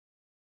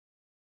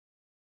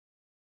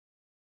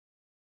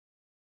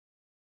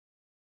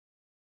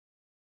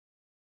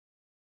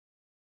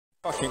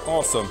Fucking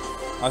awesome.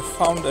 I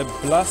found a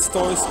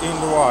Blastoise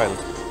in the wild.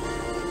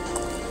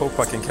 Hope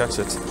I can catch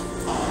it.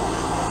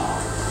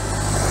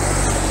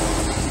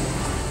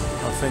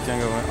 I think I'm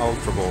going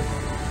Ultra Ball.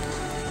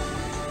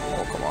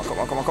 Oh, come on, come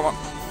on, come on, come on.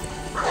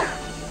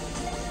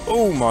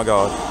 Oh my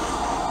god.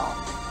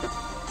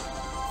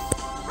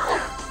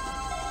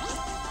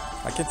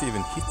 I can't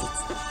even hit it.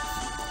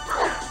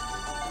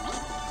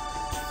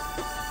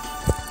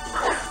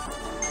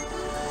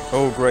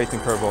 Oh, great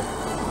in curveball.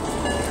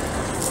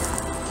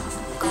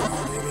 Come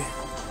on, baby.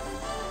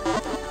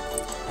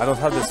 I don't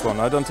have this one.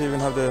 I don't even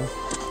have the...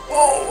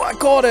 Oh, I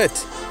caught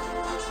it!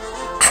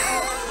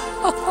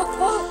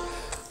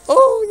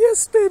 Oh,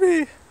 yes,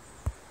 baby!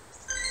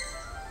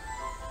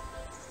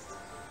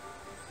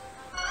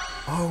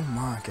 Oh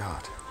my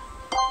god.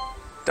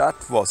 That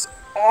was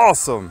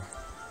awesome!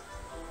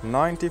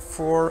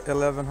 94,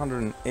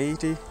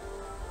 1180.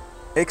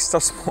 Extra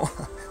small.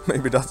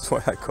 Maybe that's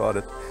why I caught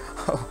it.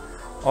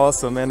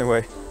 Awesome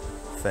anyway.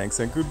 Thanks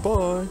and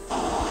goodbye.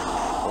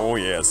 Oh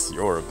yes,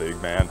 you're a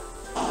big man.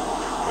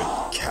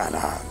 With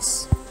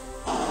cannons.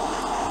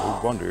 No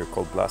wonder you're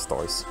called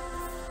Blastoise.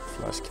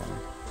 Flash cannon.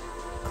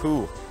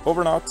 Cool.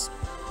 Over and out.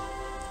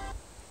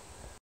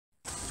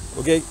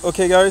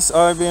 Okay guys,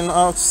 I've been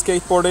out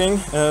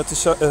skateboarding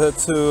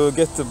to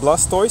get the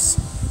Blastoise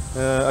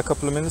a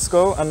couple of minutes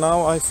ago, and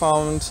now I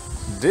found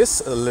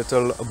this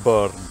little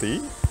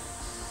birdie.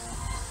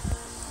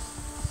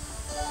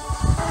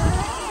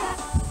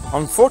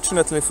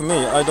 Unfortunately for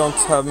me, I don't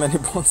have many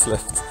bonds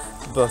left,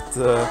 but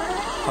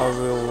I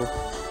will,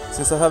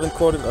 since I haven't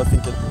caught it, I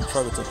think I'll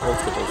try with an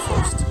Ultra Ball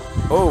first.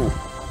 Oh,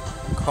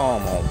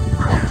 come on.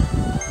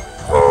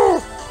 Oh!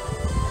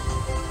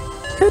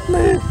 Hit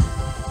me!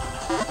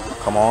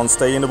 Come on,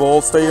 stay in the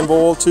ball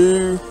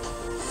too.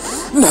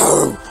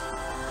 No!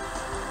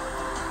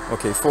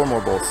 Okay, 4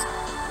 more balls.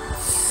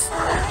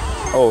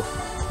 Oh.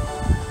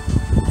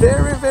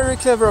 Very, very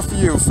clever of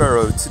you,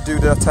 Pharaoh, to do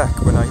the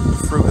attack when I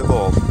threw the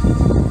ball.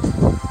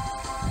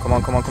 Come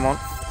on, come on, come on.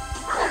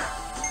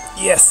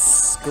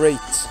 Yes! Great.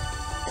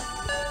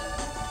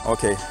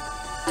 Okay.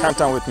 Count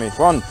down with me.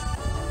 1,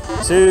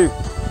 2,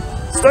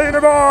 stay in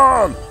the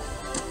ball!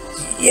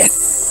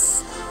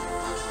 Yes!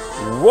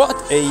 What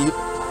a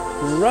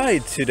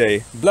ride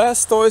today.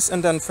 Blastoise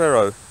and then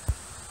Pharaoh.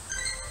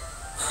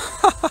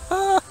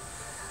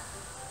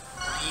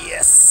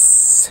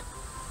 Yes!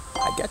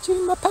 I got you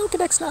in my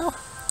Pokédex now.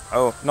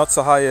 Oh, not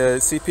so high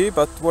CP,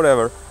 but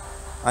whatever.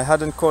 I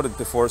hadn't caught it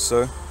before,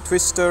 so...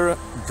 Twister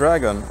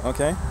Dragon,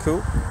 okay,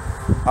 cool.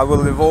 I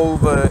will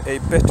evolve a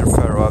better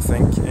Pharaoh, I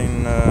think,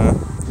 in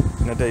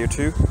a day or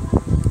two.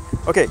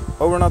 Okay,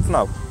 over and out for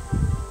now.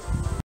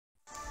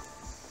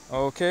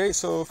 Okay,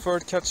 so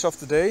third catch of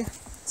the day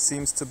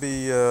seems to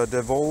be the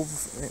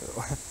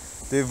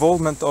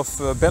evolvement of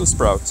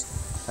Bellsprout.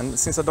 And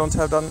since I don't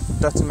have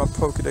that in my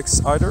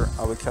Pokédex either,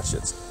 I will catch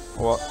it.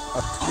 Or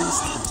at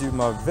least do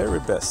my very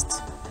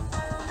best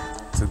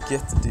to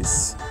get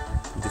this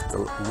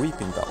little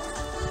Weeping Bell.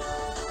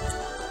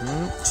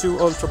 2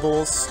 Ultra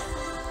Balls.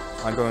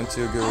 I'm going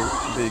to go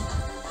big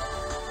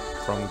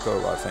from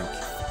go, I think.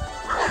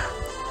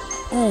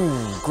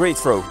 Ooh, great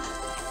throw.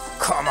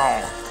 Come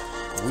on,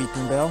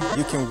 Weeping Bell.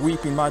 You can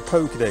weep in my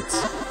Pokédex.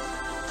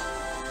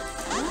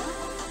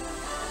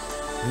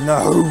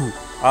 No,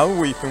 I'm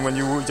weeping when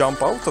you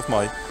jump out of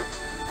my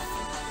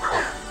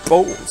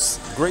balls.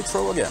 Great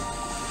throw again.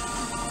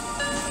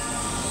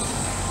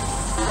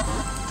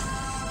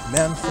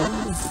 Men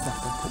hold into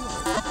that.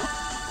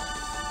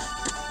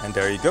 And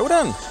there you go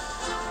then.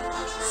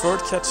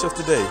 Third catch of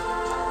the day.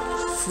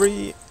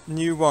 3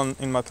 new one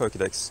in my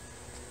Pokédex.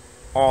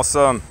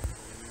 Awesome.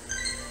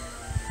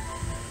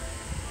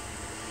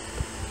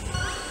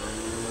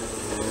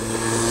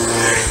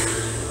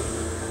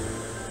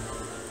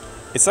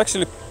 It's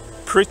actually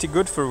pretty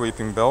good for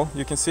Weeping Bell.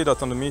 You can see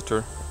that on the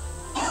meter.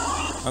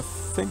 I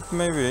think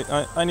maybe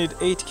I need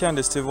 8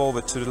 candies to evolve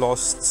it to the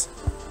last.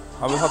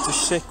 I will have to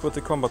check what the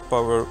combat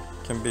power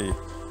can be.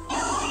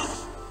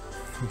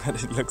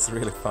 But it looks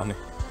really funny.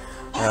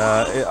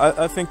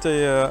 I think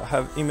they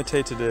have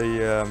imitated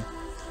a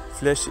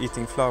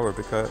flesh-eating flower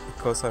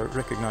because I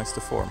recognize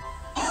the form.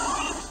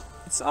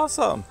 It's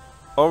awesome!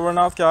 Over and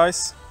out,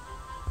 guys!